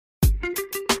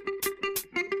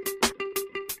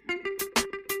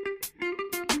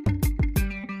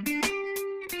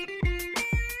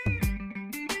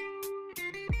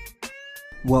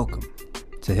Welcome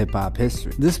to Hip Hop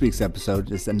History. This week's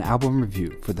episode is an album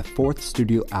review for the fourth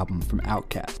studio album from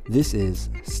Outkast. This is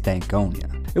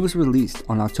Stankonia. It was released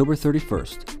on October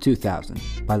 31st, 2000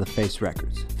 by LaFace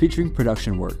Records, featuring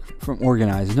production work from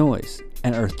Organized Noise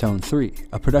and Earthtone 3,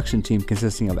 a production team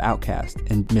consisting of Outkast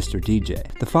and Mr. DJ.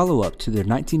 The follow-up to their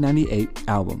 1998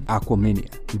 album,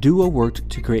 Aquamania, the duo worked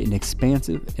to create an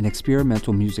expansive and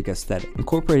experimental music aesthetic,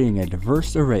 incorporating a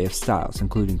diverse array of styles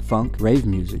including funk, rave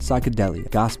music, psychedelia,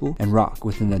 gospel, and rock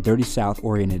within a Dirty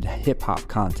South-oriented hip-hop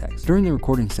context. During the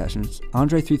recording sessions,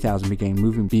 Andre 3000 began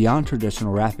moving beyond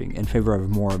traditional rapping in favor of a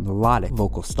more melodic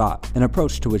vocal style, an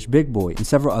approach to which Big Boi and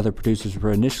several other producers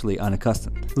were initially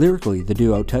unaccustomed. Lyrically, the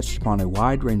duo touched upon a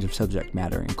wide range of subject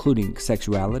matter, including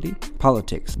sexuality,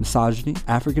 politics, misogyny,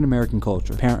 African American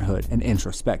culture, parenthood, and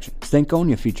introspection.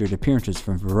 Stankonia featured appearances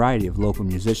from a variety of local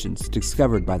musicians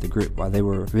discovered by the group while they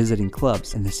were visiting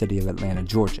clubs in the city of Atlanta,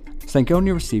 Georgia.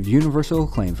 Stankonia received universal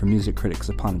acclaim from music critics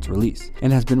upon its release,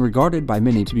 and has been regarded by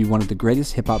many to be one of the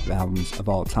greatest hip-hop albums of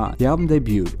all time. The album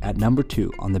debuted at number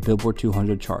 2 on the Billboard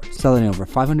 200 charts, selling over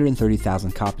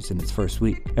 530,000 copies in its first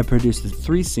week. It produced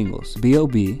 3 singles,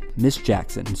 B.O.B., Miss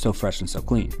Jackson, and So Fresh and So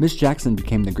Clean. Miss Jackson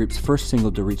became the group's first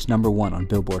single to reach number 1 on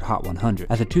Billboard Hot 100.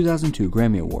 At the 2002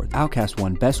 Grammy Awards, Outkast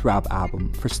won Best Rap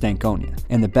Album for Stankonia,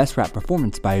 and the Best Rap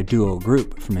Performance by a Duo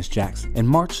Group for Miss Jackson. In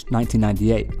March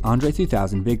 1998, Andre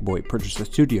 3000 Big Boi purchased a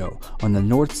studio on the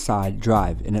North Side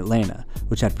Drive in Atlanta,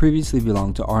 which had previously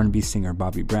belonged to R&B singer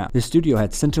Bobby Brown. The studio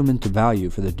had sentimental value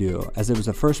for the duo, as it was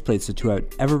the first place the two had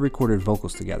ever recorded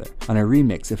vocals together, on a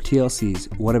remix of TLC's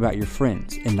What About Your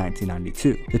Friends in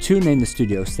 1992. The two named the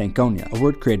studio Stankonia, a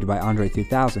word created by Andre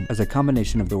 3000 as a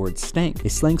combination of the word stank, a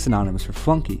slang synonymous for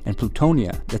funky, and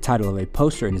Plutonia, the title of a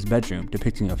poster in his bedroom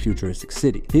depicting a futuristic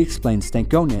city. He explained,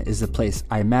 Stankonia is a place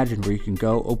I imagine where you can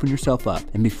go, open yourself up,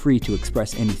 and be free to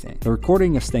express anything. The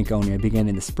recording of Stankonia began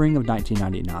in the spring of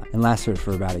 1999 and lasted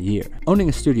for about a year. Owning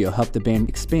a studio helped the band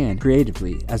expand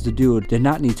creatively, as the duo did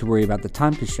not need to worry about the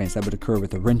time constraints that would occur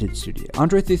with a rented studio.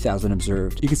 Andre 3000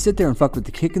 observed, "You can sit there and fuck with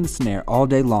the kick and the snare all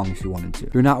day long if you wanted to.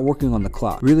 You're not working on the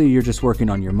clock. Really, you're just working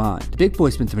on your mind." Big Boi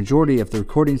spent the majority of the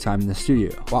recording time in the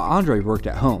studio, while Andre worked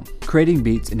at home, creating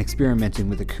beats and experimenting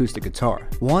with acoustic guitar.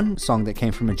 One song that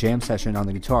came from a jam session on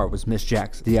the guitar was Miss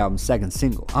Jackson, the album's second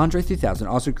single. Andre 3000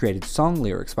 also created song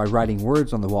lyrics by writing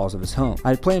words on the walls of his home. "I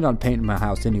had planned on painting my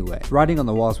house anyway. Writing on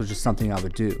the walls was just something I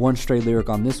would do. One stray lyric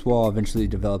on this wall eventually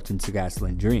developed into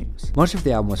Gasoline Dreams." Much of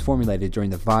the album was formulated during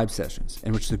the Vibe sessions,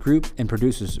 in which the group and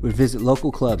producers would visit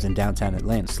local clubs in downtown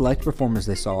Atlanta, select performers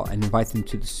they saw, and invite them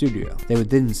to the studio. They would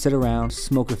then sit around,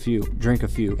 smoke a few, drink a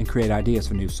few, and create ideas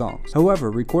for new songs.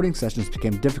 However, recording sessions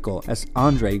became difficult as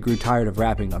Andre grew tired of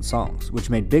rapping on songs, which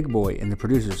made Big Boi and the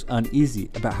producers uneasy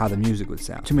about how the music would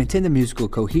sound. To maintain the musical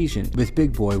cohesion with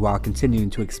Big Boi while continuing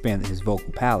to expand his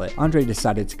vocal palette, Andre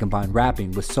decided to combine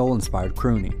rapping with soul-inspired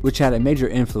crooning, which had a major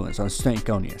influence on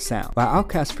Stankonia's sound. While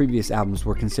Outkast's previous albums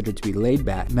were considered to be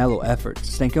laid-back, mellow efforts,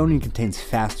 Stankonia contains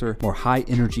faster, more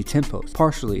high-energy tempos,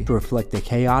 partially to reflect the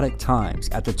chaotic times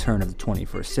at the turn of the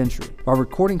 21st century. While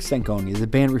recording Stankonia, the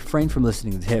band refrained from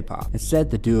listening to hip-hop. Instead,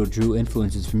 the duo drew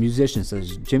influences from musicians such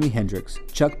as Jimi Hendrix,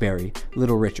 Chuck Berry,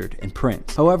 Little Richard, and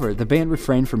Prince. However, the band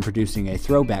refrained from producing a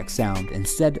throwback sound and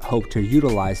instead hoped to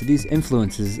utilize these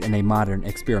influences in a modern,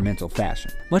 experimental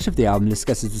fashion. Much of the album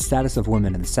discusses the status of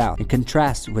women in the South and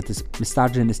contrasts with the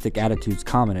misogynistic attitudes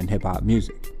common in hip-hop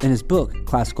music. In his book,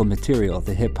 Classical Material,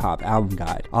 The Hip-Hop Album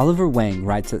Guide, Oliver Wang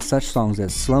writes that such songs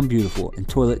as Slum Beautiful and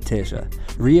Toilet Tisha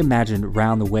reimagined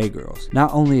Round the Way Girls,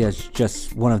 not only as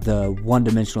just one of the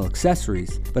one-dimensional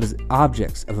accessories, but as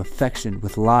objects of affection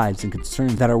with lives and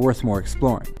concerns that are worth more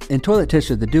exploring. In Toilet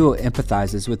Tisha, the duo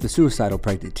empathizes with the suicidal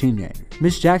pregnant teenager.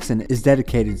 Miss Jackson is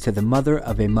dedicated to the mother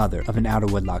of an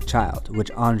out-of-wedlock child,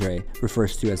 which Andre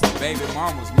refers to as the baby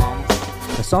mama's mama.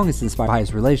 The song is inspired by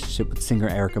his relationship with singer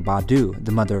Erykah Badu,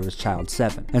 the mother of his child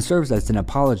Seven, and serves as an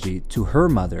apology to her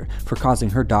mother for causing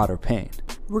her daughter pain.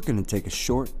 We're going to take a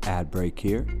short ad break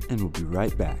here, and we'll be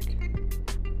right back.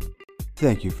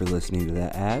 Thank you for listening to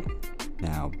that ad.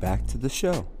 Now back to the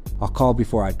show. I'll Call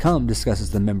Before I Come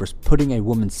discusses the members putting a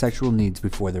woman's sexual needs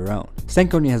before their own.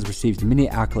 Stankonia has received many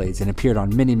accolades and appeared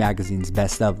on many magazines'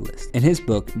 best of lists. In his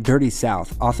book, Dirty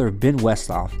South, author Ben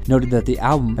Westhoff noted that the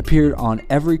album appeared on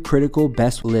every critical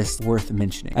best list worth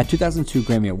mentioning. At 2002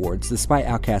 Grammy Awards, despite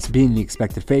Outkast being the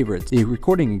expected favorites, the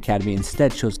Recording Academy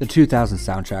instead chose the 2000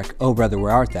 soundtrack, Oh Brother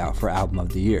Where Art Thou, for Album of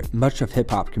the Year. Much of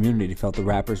hip-hop community felt the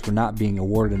rappers were not being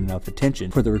awarded enough attention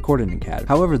for the Recording Academy.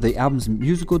 However, the album's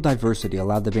musical diversity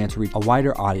allowed the band to reach a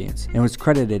wider audience and was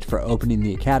credited for opening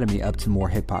the academy up to more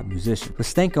hip-hop musicians. With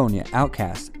Stankonia,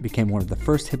 Outkast became one of the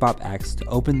first hip-hop acts to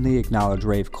openly acknowledge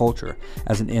rave culture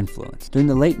as an influence. During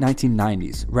the late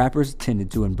 1990s, rappers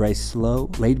tended to embrace slow,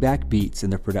 laid-back beats in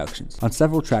their productions. On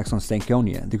several tracks on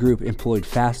Stankonia, the group employed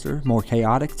faster, more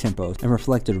chaotic tempos and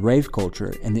reflected rave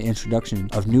culture and the introduction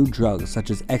of new drugs such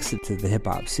as ecstasy to the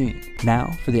hip-hop scene.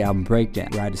 Now for the album breakdown,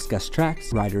 where I discuss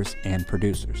tracks, writers, and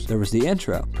producers. There was the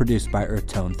intro, produced by Earth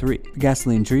Tone 3.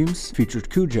 Gasoline Dreams featured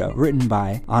Cujo, written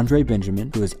by Andre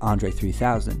Benjamin, who is Andre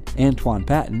 3000, Antoine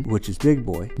Patton, which is Big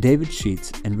Boy, David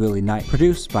Sheets, and Willie Knight,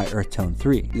 produced by Earth Tone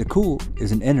 3. The Cool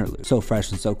is an interlude. So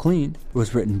Fresh and So Clean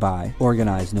was written by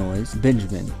Organized Noise,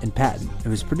 Benjamin, and Patton. It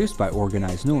was produced by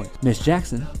Organized Noise. Miss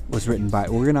Jackson was written by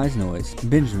Organized Noise,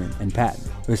 Benjamin, and Patton.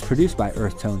 It was produced by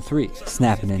Earth Tone 3.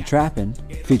 Snappin' and Trappin'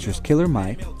 features Killer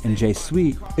Mike and Jay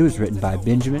Sweet. It was written by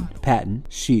Benjamin, Patton,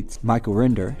 Sheets, Michael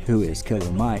Rinder, who is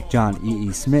Killer Mike, John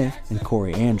E.E. Smith, and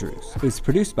Corey Andrews. It was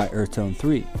produced by Earth Tone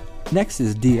 3. Next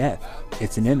is DF.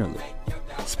 It's an interlude.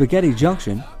 Spaghetti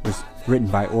Junction was written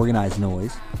by Organized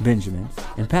Noise, Benjamin,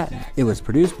 and Patton. It was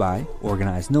produced by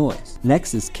Organized Noise.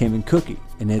 Next is Kim and Cookie,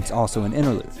 and it's also an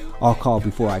interlude. All Call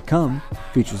Before I Come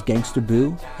features Gangsta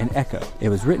Boo and Echo. It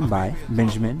was written by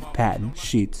Benjamin, Patton,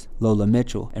 Sheets, Lola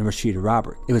Mitchell, and Rashida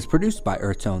Robert. It was produced by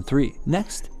Earth Tone 3.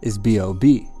 Next is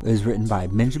B.O.B. It was written by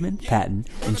Benjamin, Patton,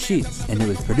 and Sheets, and it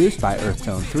was produced by Earth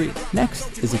Tone 3.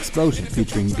 Next is Explosion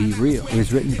featuring Be Real. It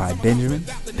was written by Benjamin,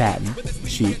 Patton,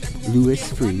 Sheets,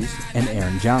 Louis Freeze, and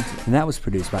Aaron Johnson, and that was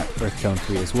produced by Earth Tone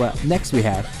 3 as well. Next we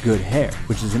have Good Hair,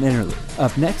 which is an interlude.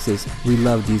 Up next is We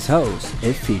Love These Hoes.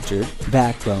 It featured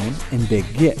Backbone and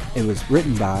Big Git. It was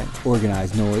written by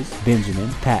Organized Noise, Benjamin,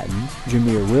 Patton,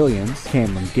 Jameer Williams,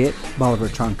 Cameron Gitt, Bolivar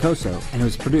Troncoso, and it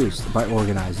was produced by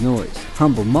Organized Noise.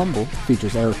 Humble Mumble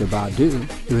features Erykah Badu.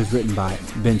 It was written by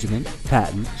Benjamin,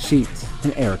 Patton, Sheets,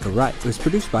 and Erica Wright. It was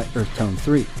produced by Earth Tone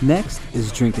 3. Next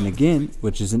is Drinkin' Again,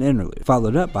 which is an interlude,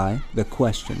 followed up by The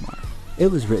Question Mark. It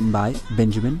was written by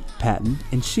Benjamin, Patton,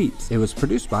 and Sheets. It was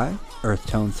produced by Earth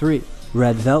Tone 3.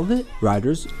 Red Velvet,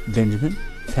 writers Benjamin,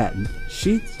 Patton,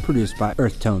 Sheets, produced by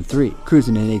Earth Tone 3.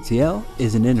 Cruisin' in ATL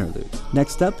is an interlude.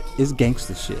 Next up is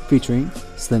Gangsta Shit, featuring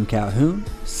Slim Calhoun,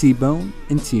 C-Bone,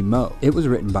 and T-Mo. It was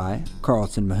written by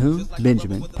Carlton Mahoon,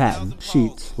 Benjamin, Patton,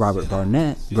 Sheets, Robert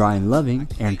Barnett, Brian Loving,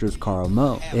 Andrews Carl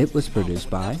Moe. It was produced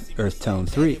by Earth Tone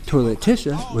 3. Toilet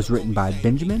Tisha was written by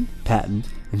Benjamin, Patton,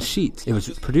 and Sheets. It was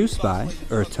produced by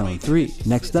Earth Tone 3.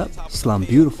 Next up, Slum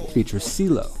Beautiful features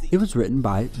CeeLo. It was written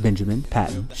by Benjamin,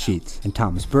 Patton, Sheets, and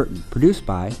Thomas Burton. Produced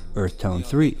by Earth Tone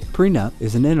 3. Prenup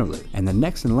is an interlude. And the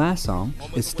next and last song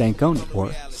is Stankonia,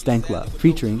 or Stank Love,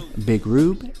 featuring Big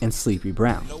Rube and Sleepy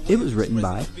Brown. It was written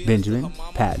by Benjamin,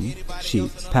 Patton,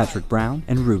 Sheets, Patrick Brown,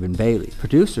 and Ruben Bailey.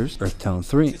 Producers, Earth Tone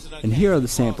 3. And here are the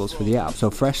samples for the album.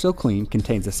 So Fresh So Clean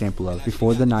contains a sample of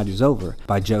Before the Night Is Over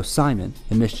by Joe Simon,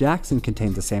 and Miss Jackson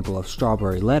contains a sample of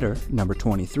Strawberry Letter, number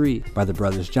 23, by the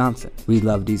Brothers Johnson. We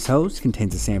Love These Hoes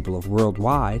contains a sample of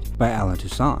Worldwide by Alan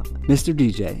Toussaint. Mr.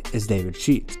 DJ is David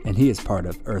Sheets, and he is part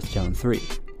of Earth Tone 3.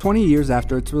 20 years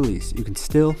after its release, you can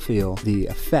still feel the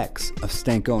effects of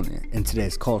Stankonia in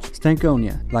today's culture.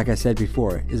 Stankonia, like I said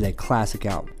before, is a classic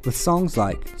album. With songs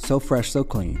like So Fresh So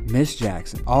Clean, Miss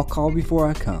Jackson, All Call Before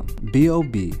I Come,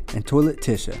 B.O.B., and Toilet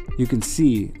Tisha, you can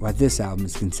see why this album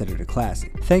is considered a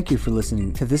classic. Thank you for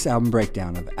listening to this album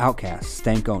breakdown of Outkast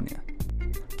Stankonia.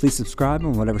 Please subscribe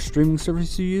on whatever streaming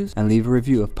service you use and leave a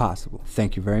review if possible.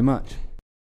 Thank you very much.